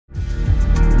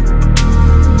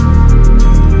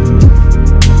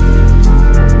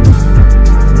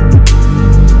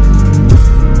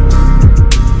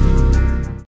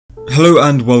Hello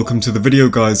and welcome to the video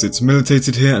guys, it's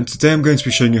Militated here, and today I'm going to be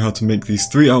showing you how to make these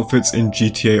 3 outfits in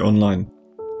GTA Online.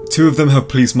 2 of them have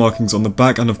police markings on the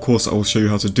back, and of course I will show you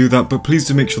how to do that, but please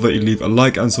do make sure that you leave a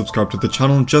like and subscribe to the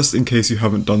channel just in case you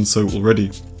haven't done so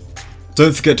already.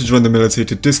 Don't forget to join the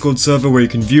Militated Discord server where you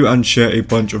can view and share a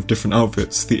bunch of different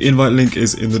outfits. The invite link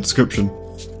is in the description.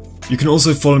 You can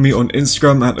also follow me on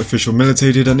Instagram at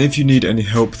officialmilitated, and if you need any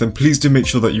help then please do make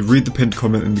sure that you read the pinned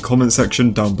comment in the comment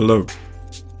section down below.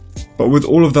 But with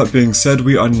all of that being said,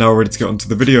 we are now ready to get onto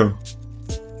the video.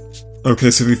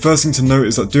 Okay, so the first thing to note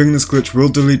is that doing this glitch will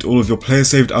delete all of your player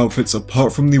saved outfits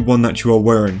apart from the one that you are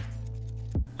wearing.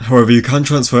 However, you can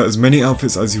transfer as many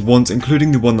outfits as you want,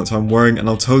 including the one that I'm wearing, and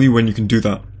I'll tell you when you can do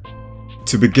that.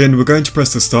 To begin, we're going to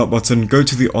press the start button, go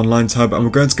to the online tab, and we're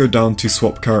going to go down to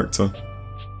swap character.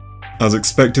 As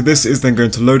expected, this is then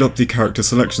going to load up the character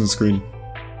selection screen.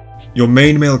 Your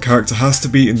main male character has to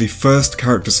be in the first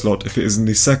character slot. If it is in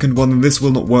the second one, then this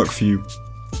will not work for you.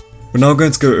 We're now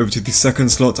going to go over to the second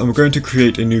slot and we're going to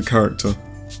create a new character.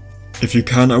 If you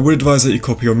can, I would advise that you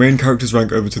copy your main character's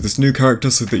rank over to this new character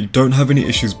so that you don't have any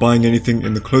issues buying anything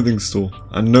in the clothing store,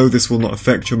 and no, this will not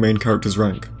affect your main character's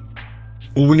rank.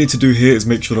 All we need to do here is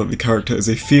make sure that the character is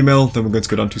a female, then we're going to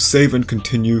go down to save and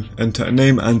continue, enter a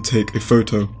name and take a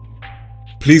photo.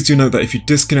 Please do note that if you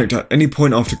disconnect at any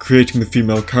point after creating the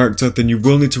female character, then you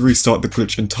will need to restart the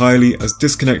glitch entirely, as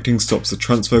disconnecting stops the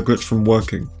transfer glitch from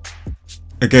working.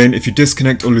 Again, if you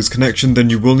disconnect or lose connection, then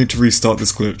you will need to restart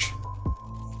this glitch.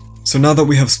 So now that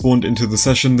we have spawned into the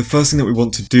session, the first thing that we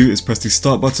want to do is press the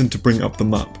start button to bring up the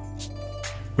map.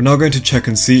 We're now going to check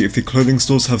and see if the clothing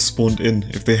stores have spawned in.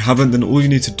 If they haven't, then all you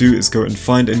need to do is go and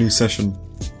find a new session.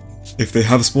 If they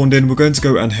have spawned in, we're going to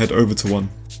go and head over to one.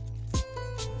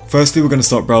 Firstly, we're going to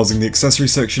start browsing the accessory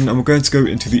section and we're going to go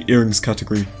into the earrings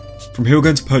category. From here we're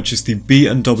going to purchase the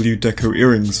B&W Deco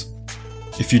earrings.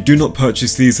 If you do not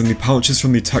purchase these, then the pouches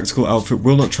from the tactical outfit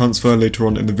will not transfer later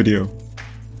on in the video.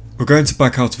 We're going to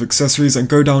back out of accessories and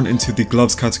go down into the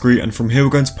gloves category, and from here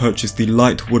we're going to purchase the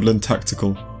light woodland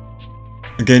tactical.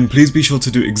 Again, please be sure to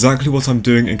do exactly what I'm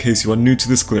doing in case you are new to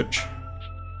this glitch.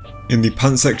 In the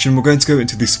pants section we're going to go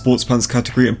into the sports pants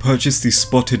category and purchase the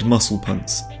spotted muscle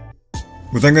pants.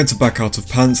 We're then going to back out of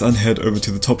pants and head over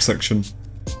to the top section.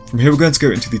 From here we're going to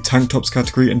go into the tank tops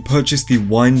category and purchase the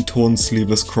wine torn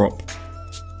sleeveless crop.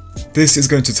 This is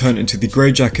going to turn into the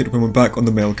grey jacket when we're back on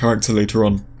the male character later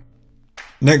on.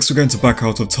 Next we're going to back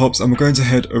out of tops and we're going to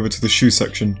head over to the shoe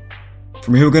section.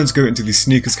 From here we're going to go into the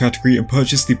sneakers category and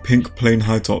purchase the pink plain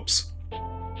high tops.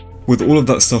 With all of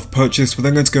that stuff purchased, we're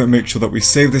then going to go and make sure that we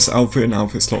save this outfit in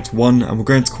outfit slot 1, and we're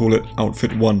going to call it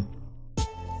outfit 1.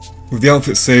 With the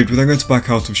outfit saved, we're then going to back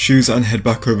out of shoes and head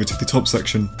back over to the top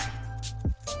section.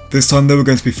 This time though we're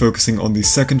going to be focusing on the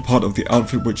second part of the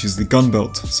outfit, which is the gun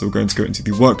belt, so we're going to go into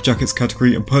the work jackets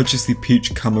category and purchase the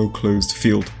peach camo closed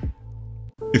field.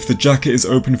 If the jacket is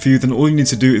open for you, then all you need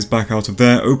to do is back out of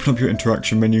there, open up your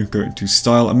interaction menu, go into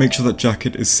style and make sure that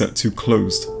jacket is set to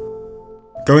closed.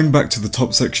 Going back to the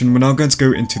top section, we're now going to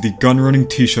go into the gun running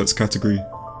t-shirts category.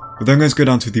 We're then going to go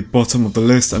down to the bottom of the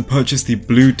list and purchase the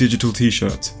blue digital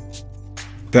t-shirt.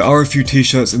 There are a few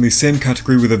t-shirts in the same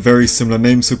category with a very similar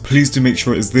name, so please do make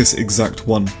sure it is this exact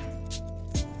one.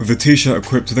 With the t-shirt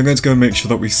equipped, we're then going to go and make sure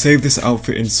that we save this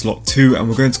outfit in slot 2, and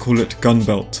we're going to call it gun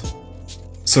belt.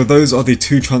 So those are the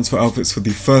 2 transfer outfits for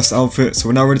the first outfit, so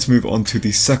we're now ready to move on to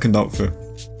the second outfit.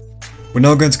 We're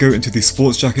now going to go into the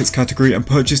sports jackets category and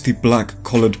purchase the black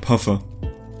collared puffer.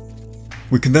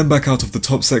 We can then back out of the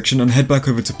top section and head back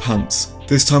over to pants.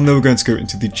 This time though we're going to go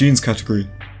into the jeans category.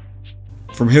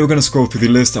 From here we're going to scroll through the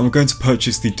list and we're going to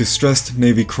purchase the distressed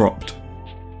navy cropped.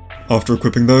 After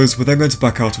equipping those, we're then going to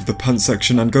back out of the pants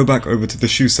section and go back over to the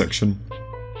shoe section.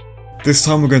 This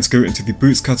time we're going to go into the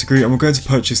boots category and we're going to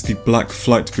purchase the black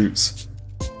flight boots.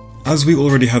 As we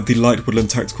already have the light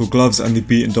woodland tactical gloves and the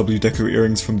B&W Deco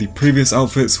earrings from the previous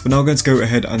outfits, we're now going to go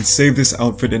ahead and save this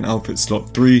outfit in outfit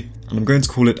slot 3, and I'm going to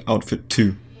call it outfit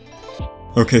 2.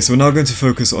 Okay, so we're now going to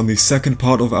focus on the second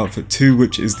part of outfit 2,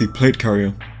 which is the plate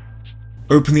carrier.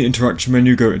 Open the interaction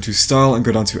menu, go into style and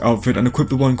go down to outfit and equip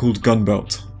the one called gun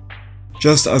belt.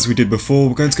 Just as we did before,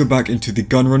 we're going to go back into the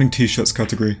gun running t-shirts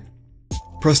category.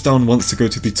 Press down once to go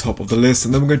to the top of the list,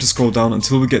 and then we're going to scroll down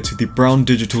until we get to the brown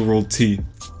digital rolled tee.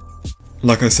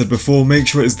 Like I said before, make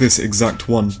sure it is this exact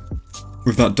one.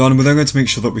 With that done, we're then going to make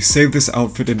sure that we save this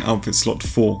outfit in outfit slot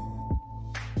 4.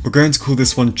 We're going to call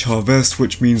this one char vest,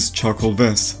 which means charcoal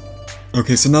vest.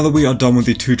 Okay, so now that we are done with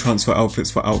the 2 transfer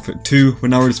outfits for outfit 2, we're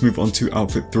now ready to move on to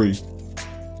outfit 3.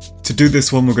 To do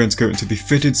this one, we're going to go into the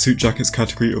fitted suit jackets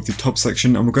category of the top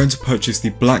section and we're going to purchase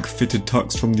the black fitted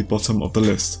tux from the bottom of the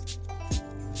list.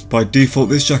 By default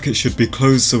this jacket should be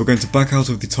closed, so we're going to back out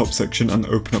of the top section and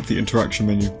open up the interaction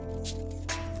menu.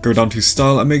 Go down to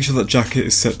style and make sure that jacket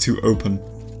is set to open.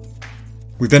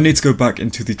 We then need to go back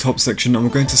into the top section and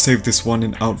we're going to save this one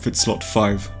in outfit slot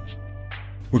 5.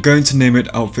 We're going to name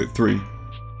it outfit 3.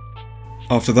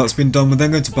 After that's been done, we're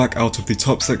then going to back out of the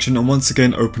top section and once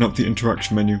again open up the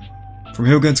interaction menu. From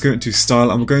here we're going to go into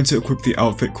style and we're going to equip the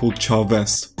outfit called Char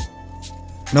Vest.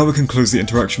 Now we can close the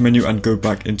interaction menu and go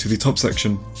back into the top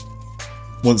section.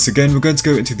 Once again we're going to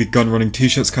go into the gun running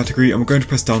t-shirts category and we're going to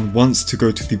press down once to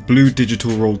go to the blue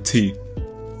digital rolled tee.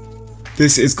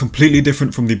 This is completely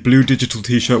different from the blue digital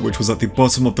t-shirt which was at the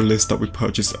bottom of the list that we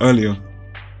purchased earlier.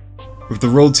 With the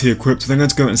rolled tee equipped, we're then going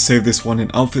to go and save this one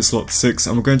in outfit slot 6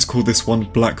 and we're going to call this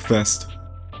one Black Vest.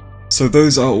 So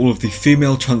those are all of the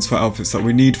female transfer outfits that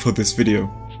we need for this video.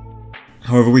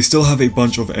 However, we still have a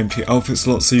bunch of empty outfit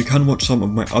slots, so you can watch some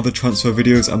of my other transfer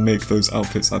videos and make those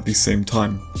outfits at the same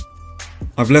time.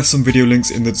 I've left some video links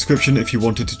in the description if you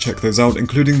wanted to check those out,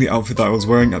 including the outfit that I was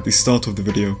wearing at the start of the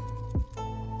video.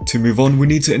 To move on, we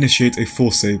need to initiate a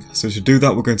FOR save, so to do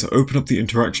that we're going to open up the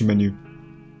interaction menu.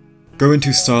 Go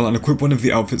into style and equip one of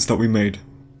the outfits that we made.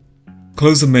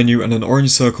 Close the menu and an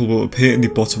orange circle will appear in the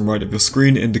bottom right of your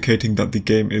screen indicating that the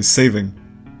game is saving.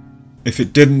 If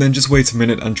it didn't, then just wait a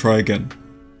minute and try again.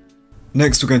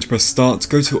 Next we're going to press start,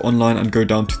 go to online and go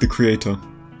down to the creator.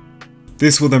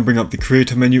 This will then bring up the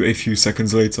creator menu a few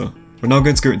seconds later. We're now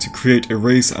going to go into create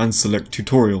erase and select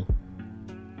tutorial.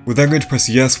 We're then going to press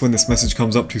yes when this message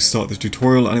comes up to start the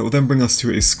tutorial and it will then bring us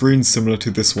to a screen similar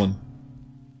to this one.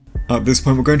 At this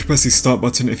point we're going to press the start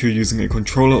button if you're using a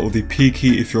controller or the P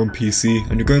key if you're on PC,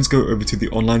 and you're going to go over to the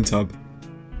online tab.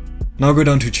 Now go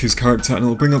down to choose character and it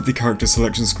will bring up the character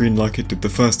selection screen like it did the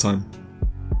first time.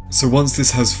 So once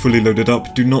this has fully loaded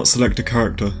up, do not select a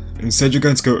character. Instead you're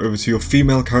going to go over to your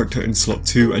female character in slot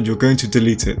 2 and you're going to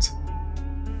delete it.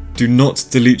 Do not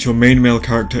delete your main male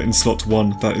character in slot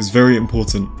 1, that is very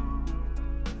important.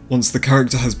 Once the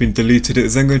character has been deleted, it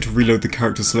is then going to reload the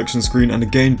character selection screen, and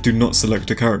again do not select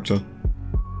a character.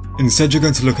 Instead you're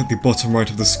going to look at the bottom right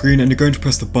of the screen and you're going to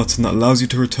press the button that allows you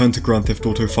to return to Grand Theft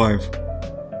Auto 5.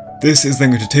 This is then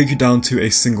going to take you down to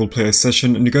a single player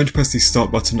session and you're going to press the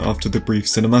start button after the brief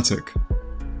cinematic.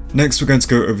 Next we're going to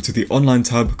go over to the online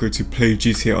tab, go to play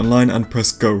GTA Online and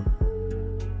press go.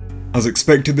 As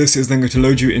expected, this is then going to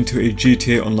load you into a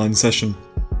GTA Online session.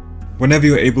 Whenever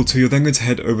you're able to, you're then going to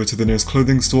head over to the nearest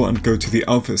clothing store and go to the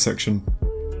outfit section.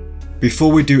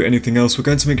 Before we do anything else, we're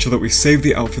going to make sure that we save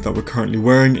the outfit that we're currently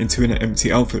wearing into an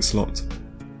empty outfit slot.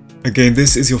 Again,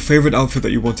 this is your favourite outfit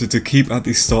that you wanted to keep at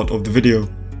the start of the video.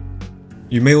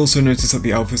 You may also notice that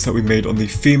the outfits that we made on the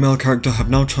female character have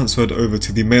now transferred over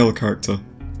to the male character.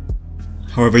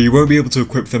 However, you won't be able to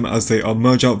equip them as they are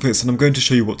merge outfits, and I'm going to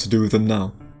show you what to do with them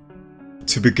now.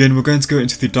 To begin, we're going to go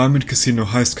into the Diamond Casino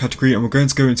Heist category and we're going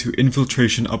to go into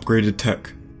Infiltration Upgraded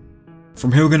Tech.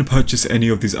 From here we're going to purchase any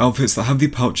of these outfits that have the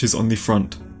pouches on the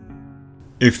front.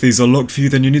 If these are locked for you,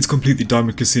 then you need to complete the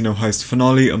Diamond Casino Heist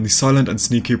finale on the silent and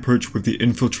sneaky approach with the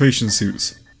infiltration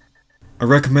suits. I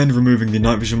recommend removing the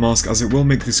night vision mask as it will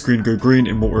make the screen go green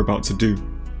in what we're about to do.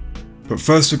 But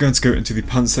first we're going to go into the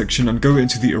pants section and go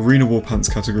into the Arena War Pants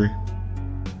category.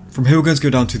 From here we're going to go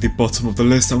down to the bottom of the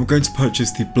list and we're going to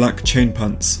purchase the black chain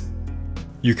pants.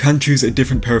 You can choose a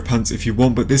different pair of pants if you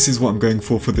want, but this is what I'm going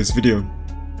for this video.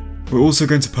 We're also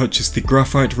going to purchase the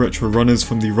graphite retro runners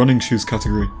from the running shoes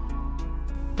category.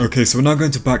 Okay, so we're now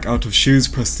going to back out of shoes,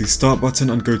 press the start button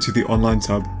and go to the online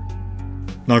tab.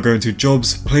 Now go into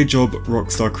jobs, play job,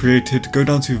 Rockstar created, go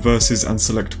down to versus and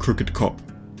select Crooked Cop.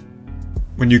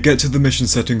 When you get to the mission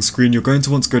settings screen, you're going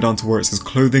to want to go down to where it says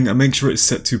clothing and make sure it's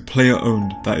set to player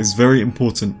owned, that is very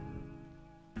important.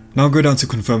 Now go down to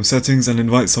confirm settings and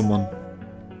invite someone.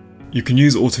 You can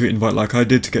use auto invite like I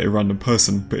did to get a random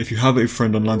person, but if you have a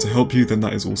friend online to help you, then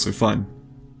that is also fine.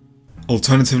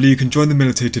 Alternatively, you can join the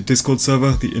militated Discord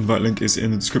server, the invite link is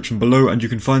in the description below and you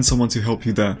can find someone to help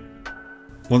you there.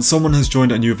 Once someone has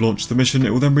joined and you have launched the mission, it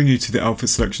will then bring you to the outfit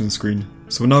selection screen.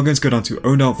 So we're now going to go down to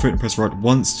owned outfit and press right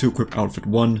once to equip outfit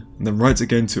 1, and then right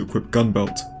again to equip gun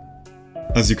belt.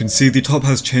 As you can see, the top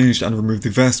has changed and removed the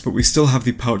vest, but we still have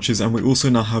the pouches and we also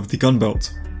now have the gun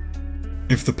belt.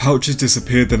 If the pouches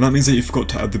disappeared, then that means that you forgot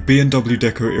to add the B&W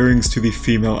deco earrings to the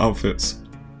female outfits.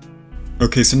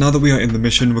 Okay, so now that we are in the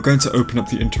mission, we're going to open up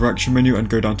the interaction menu and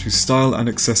go down to style and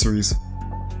accessories.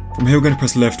 From here we're going to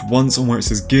press left once on where it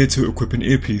says gear to equip an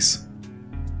earpiece.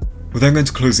 We're then going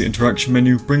to close the interaction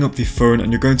menu, bring up the phone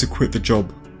and you're going to quit the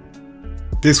job.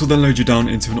 This will then load you down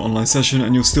into an online session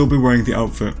and you'll still be wearing the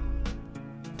outfit.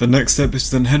 The next step is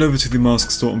to then head over to the mask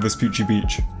store on Vespucci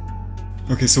Beach.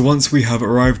 Okay, so once we have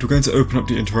arrived, we're going to open up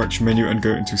the interaction menu and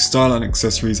go into Style and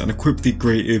Accessories and equip the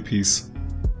grey earpiece.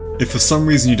 If for some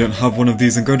reason you don't have one of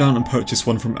these, then go down and purchase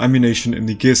one from Ammunition in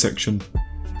the Gear section.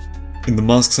 In the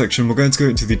Mask section, we're going to go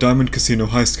into the Diamond Casino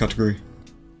Heist category.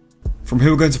 From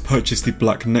here we're going to purchase the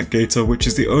black neck gaiter, which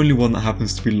is the only one that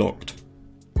happens to be locked.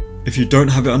 If you don't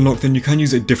have it unlocked, then you can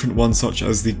use a different one such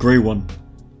as the grey one.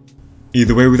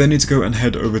 Either way, we then need to go and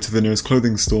head over to the nearest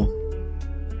clothing store.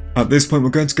 At this point we're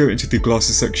going to go into the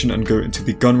glasses section and go into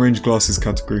the gun range glasses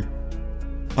category.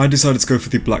 I decided to go for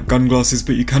the black gun glasses,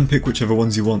 but you can pick whichever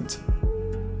ones you want.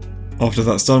 After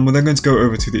that's done, we're then going to go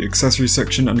over to the accessories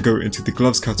section and go into the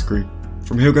gloves category.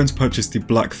 From here we're going to purchase the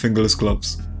black fingerless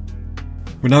gloves.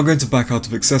 We're now going to back out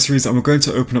of accessories and we're going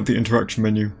to open up the interaction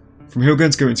menu. From here we're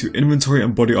going to go into inventory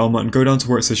and body armor and go down to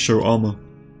where it says show armor.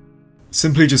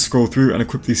 Simply just scroll through and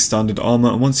equip the standard armor,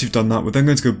 and once you've done that we're then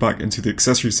going to go back into the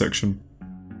accessories section.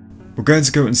 We're going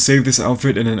to go and save this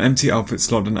outfit in an empty outfit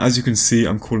slot, and as you can see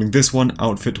I'm calling this one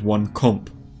outfit 1 comp.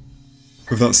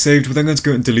 With that saved, we're then going to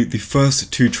go and delete the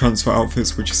first 2 transfer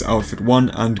outfits, which is outfit 1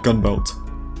 and gun belt.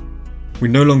 We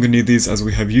no longer need these as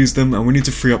we have used them, and we need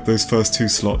to free up those first 2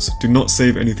 slots. Do not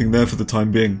save anything there for the time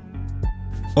being.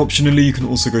 Optionally, you can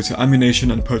also go to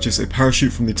Ammunition and purchase a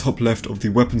parachute from the top left of the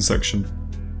weapon section.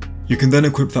 You can then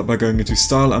equip that by going into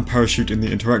Style and Parachute in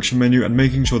the interaction menu and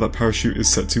making sure that parachute is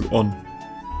set to on.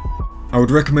 I would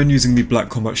recommend using the black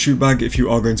combat shoot bag if you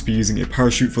are going to be using a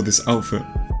parachute for this outfit.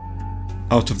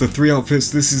 Out of the 3 outfits,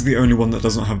 this is the only one that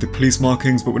doesn't have the police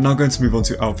markings, but we're now going to move on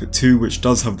to outfit 2, which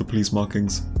does have the police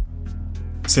markings.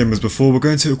 Same as before, we're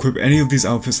going to equip any of these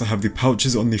outfits that have the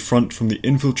pouches on the front from the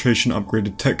Infiltration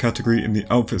Upgraded Tech category in the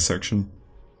outfit section.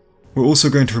 We're also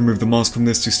going to remove the mask from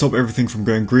this to stop everything from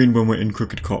going green when we're in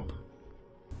Crooked Cop.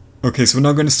 Okay, so we're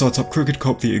now going to start up Crooked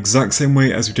Cop the exact same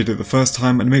way as we did it the first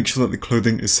time and make sure that the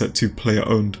clothing is set to player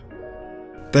owned.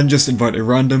 Then just invite a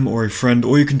random or a friend,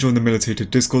 or you can join the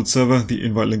militated Discord server. The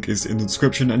invite link is in the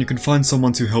description and you can find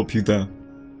someone to help you there.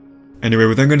 Anyway,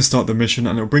 we're then going to start the mission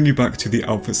and it'll bring you back to the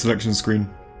outfit selection screen.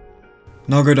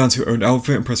 Now go down to Owned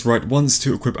Outfit and press right once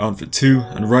to equip outfit 2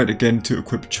 and right again to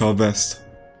equip Char Vest.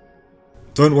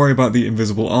 Don't worry about the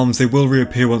invisible arms, they will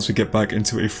reappear once we get back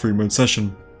into a free mode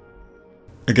session.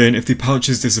 Again, if the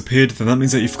pouches disappeared, then that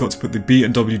means that you forgot to put the B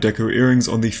and W deco earrings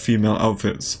on the female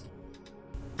outfits.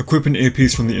 Equip an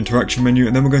earpiece from the interaction menu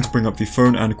and then we're going to bring up the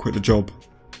phone and quit the job.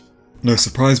 No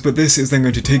surprise, but this is then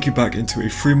going to take you back into a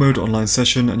free mode online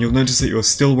session and you'll notice that you are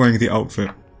still wearing the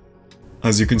outfit.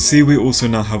 As you can see, we also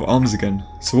now have arms again,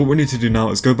 so what we need to do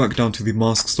now is go back down to the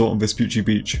mask store on Vespucci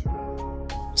Beach.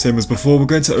 Same as before, we're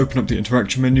going to open up the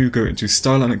interaction menu, go into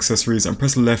Style and Accessories and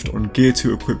press left on Gear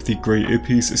to equip the grey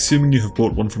earpiece, assuming you have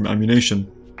bought one from Ammunition.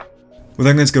 We're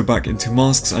then going to go back into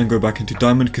Masks and go back into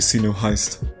Diamond Casino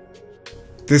Heist.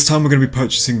 This time we're going to be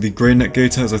purchasing the grey neck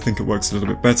gaiter as I think it works a little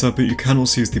bit better, but you can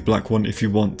also use the black one if you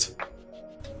want.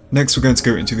 Next we're going to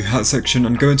go into the hat section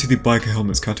and go into the biker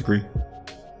helmets category.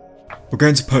 We're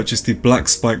going to purchase the black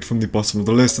spiked from the bottom of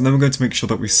the list and then we're going to make sure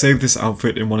that we save this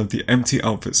outfit in one of the empty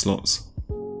outfit slots.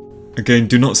 Again,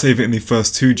 do not save it in the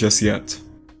first 2 just yet.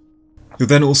 You're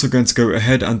then also going to go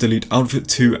ahead and delete outfit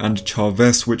 2 and Char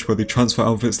Vest, which were the transfer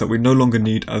outfits that we no longer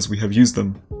need as we have used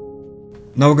them.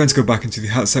 Now we're going to go back into the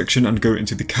hat section and go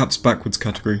into the caps backwards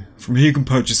category. From here you can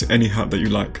purchase any hat that you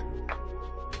like.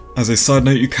 As a side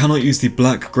note, you cannot use the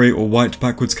black, grey or white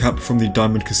backwards cap from the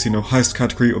Diamond Casino Heist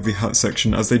category of the hat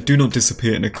section as they do not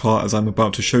disappear in a car as I'm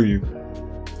about to show you.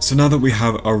 So now that we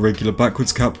have our regular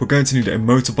backwards cap, we're going to need a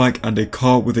motorbike and a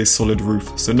car with a solid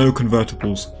roof, so no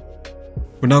convertibles.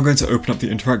 We're now going to open up the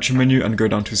interaction menu and go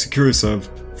down to SecuriServe.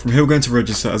 From here we're going to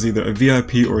register as either a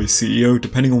VIP or a CEO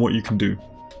depending on what you can do.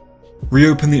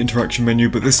 Reopen the interaction menu,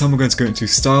 but this time we're going to go into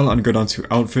Style and go down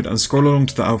to Outfit and scroll along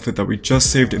to the outfit that we just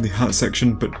saved in the hat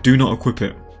section, but do not equip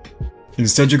it.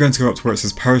 Instead you're going to go up to where it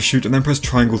says Parachute and then press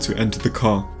triangle to enter the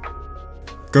car.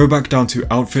 Go back down to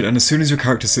Outfit and as soon as your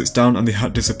character sits down and the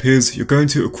hat disappears, you're going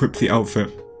to equip the outfit.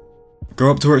 Go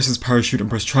up to where it says Parachute and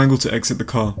press triangle to exit the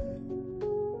car.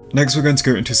 Next we're going to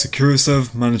go into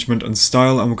SecuriServe, Management and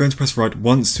Style and we're going to press right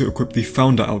once to equip the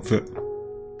Founder outfit.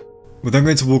 We're then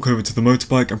going to walk over to the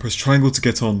motorbike and press triangle to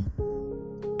get on.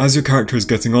 As your character is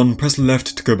getting on, press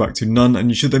left to go back to none and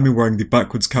you should then be wearing the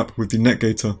backwards cap with the neck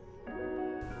gaiter.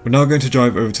 We're now going to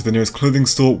drive over to the nearest clothing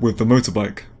store with the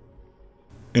motorbike.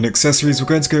 In accessories, we're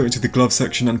going to go into the glove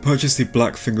section and purchase the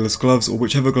black fingerless gloves or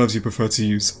whichever gloves you prefer to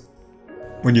use.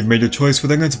 When you've made your choice, we're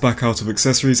then going to back out of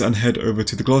accessories and head over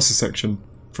to the glasses section.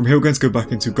 From here we're going to go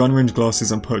back into gun range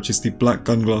glasses and purchase the black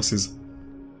gun glasses.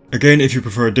 Again, if you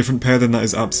prefer a different pair then that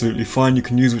is absolutely fine, you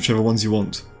can use whichever ones you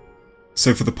want.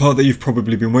 So for the part that you've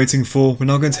probably been waiting for, we're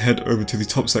now going to head over to the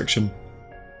top section.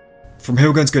 From here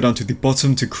we're going to go down to the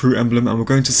bottom to crew emblem and we're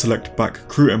going to select back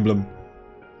crew emblem.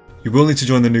 You will need to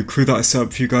join the new crew that I set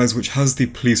up for you guys, which has the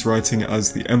police writing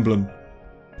as the emblem.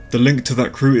 The link to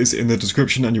that crew is in the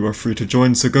description and you are free to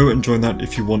join, so go and join that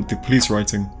if you want the police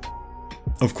writing.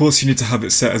 Of course you need to have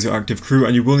it set as your active crew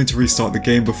and you will need to restart the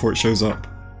game before it shows up.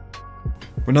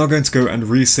 We're now going to go and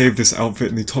resave this outfit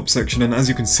in the top section, and as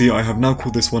you can see I have now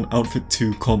called this one Outfit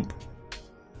 2 Comp.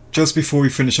 Just before we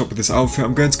finish up with this outfit,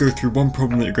 I'm going to go through one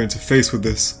problem that you're going to face with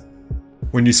this.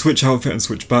 When you switch outfit and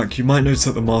switch back, you might notice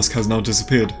that the mask has now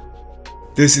disappeared.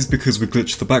 This is because we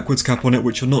glitched the backwards cap on it,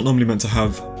 which you're not normally meant to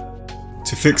have.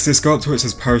 To fix this, go up to where it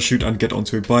says parachute and get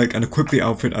onto a bike and equip the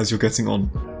outfit as you're getting on.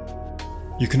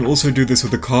 You can also do this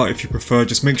with the car if you prefer,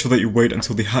 just make sure that you wait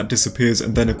until the hat disappears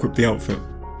and then equip the outfit.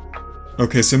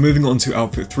 Okay, so moving on to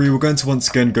outfit 3, we're going to once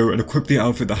again go and equip the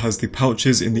outfit that has the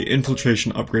pouches in the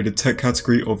infiltration upgraded tech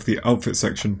category of the outfit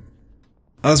section.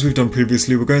 As we've done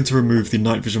previously, we're going to remove the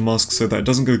night vision mask so that it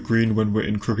doesn't go green when we're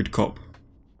in Crooked Cop.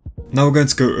 Now we're going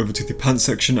to go over to the pants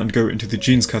section and go into the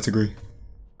jeans category.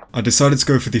 I decided to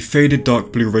go for the faded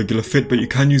dark blue regular fit, but you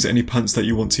can use any pants that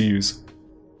you want to use.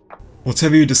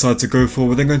 Whatever you decide to go for,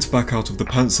 we're then going to back out of the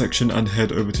pants section and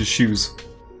head over to shoes.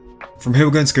 From here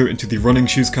we're going to go into the running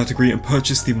shoes category and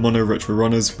purchase the mono retro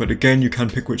runners, but again you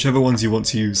can pick whichever ones you want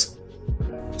to use.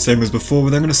 Same as before, we're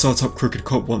then going to start up Crooked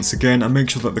Cop once again and make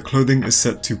sure that the clothing is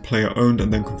set to player owned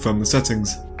and then confirm the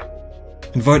settings.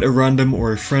 Invite a random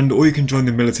or a friend, or you can join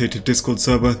the militated Discord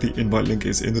server, the invite link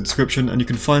is in the description and you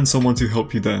can find someone to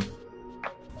help you there.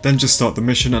 Then just start the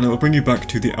mission and it will bring you back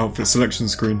to the outfit selection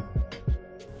screen.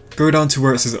 Go down to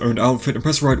where it says owned outfit and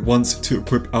press right once to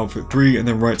equip outfit 3 and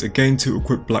then right again to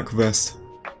equip black vest.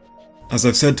 As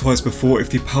I've said twice before, if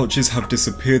the pouches have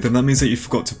disappeared then that means that you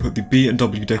forgot to put the B and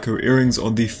W deco earrings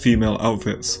on the female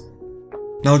outfits.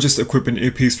 Now just equip an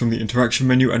earpiece from the interaction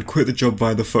menu and quit the job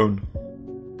via the phone.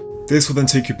 This will then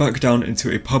take you back down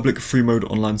into a public free mode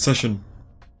online session.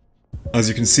 As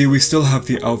you can see, we still have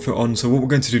the outfit on, so what we're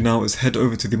going to do now is head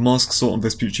over to the mask store on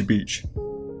Vespucci Beach.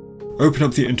 Open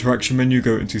up the interaction menu,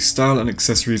 go into style and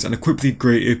accessories and equip the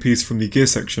grey earpiece from the gear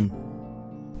section.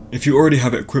 If you already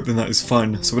have it equipped then that is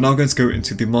fine, so we're now going to go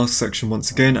into the mask section once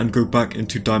again and go back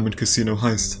into Diamond Casino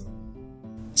Heist.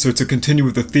 So to continue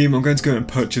with the theme, I'm going to go and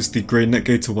purchase the grey neck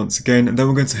gaiter once again and then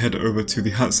we're going to head over to the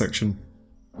hat section.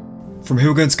 From here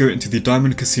we're going to go into the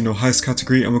Diamond Casino Heist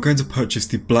category and we're going to purchase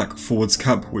the black forwards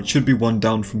cap, which should be one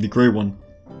down from the grey one.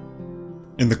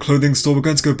 In the clothing store we're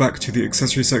going to go back to the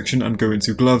accessory section and go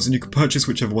into gloves, and you can purchase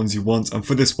whichever ones you want, and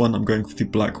for this one I'm going for the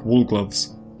black wool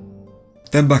gloves.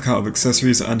 Then back out of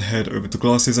accessories and head over to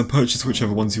glasses and purchase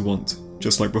whichever ones you want.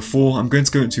 Just like before, I'm going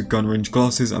to go into gun range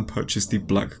glasses and purchase the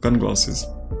black gun glasses.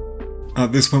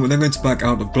 At this point we're then going to back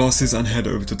out of glasses and head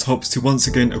over to tops to once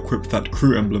again equip that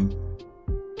crew emblem.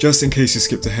 Just in case you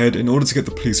skipped ahead, in order to get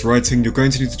the police writing you're going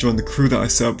to need to join the crew that I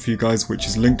set up for you guys, which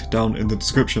is linked down in the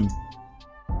description.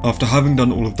 After having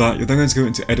done all of that, you're then going to go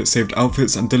into edit saved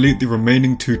outfits and delete the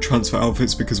remaining 2 transfer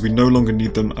outfits because we no longer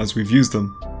need them as we've used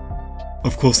them.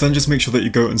 Of course then just make sure that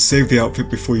you go and save the outfit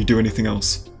before you do anything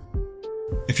else.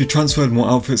 If you transferred more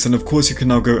outfits then of course you can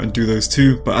now go and do those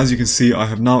too, but as you can see I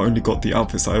have now only got the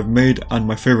outfits that I have made and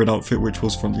my favourite outfit, which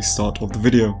was from the start of the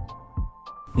video.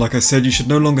 Like I said, you should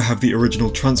no longer have the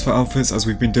original transfer outfits as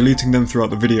we've been deleting them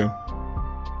throughout the video.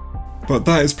 But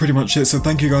that is pretty much it, so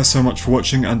thank you guys so much for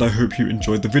watching and I hope you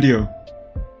enjoyed the video.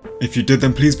 If you did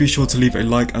then please be sure to leave a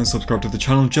like and subscribe to the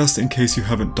channel just in case you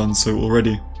haven't done so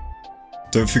already.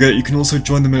 Don't forget you can also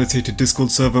join the Militated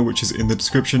Discord server, which is in the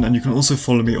description, and you can also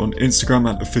follow me on Instagram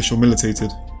at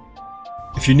officialmilitated.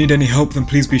 If you need any help then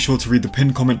please be sure to read the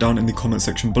pinned comment down in the comment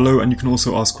section below, and you can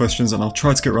also ask questions and I'll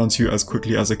try to get around to you as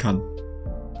quickly as I can.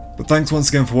 But thanks once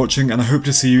again for watching and I hope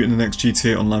to see you in the next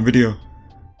GTA Online video.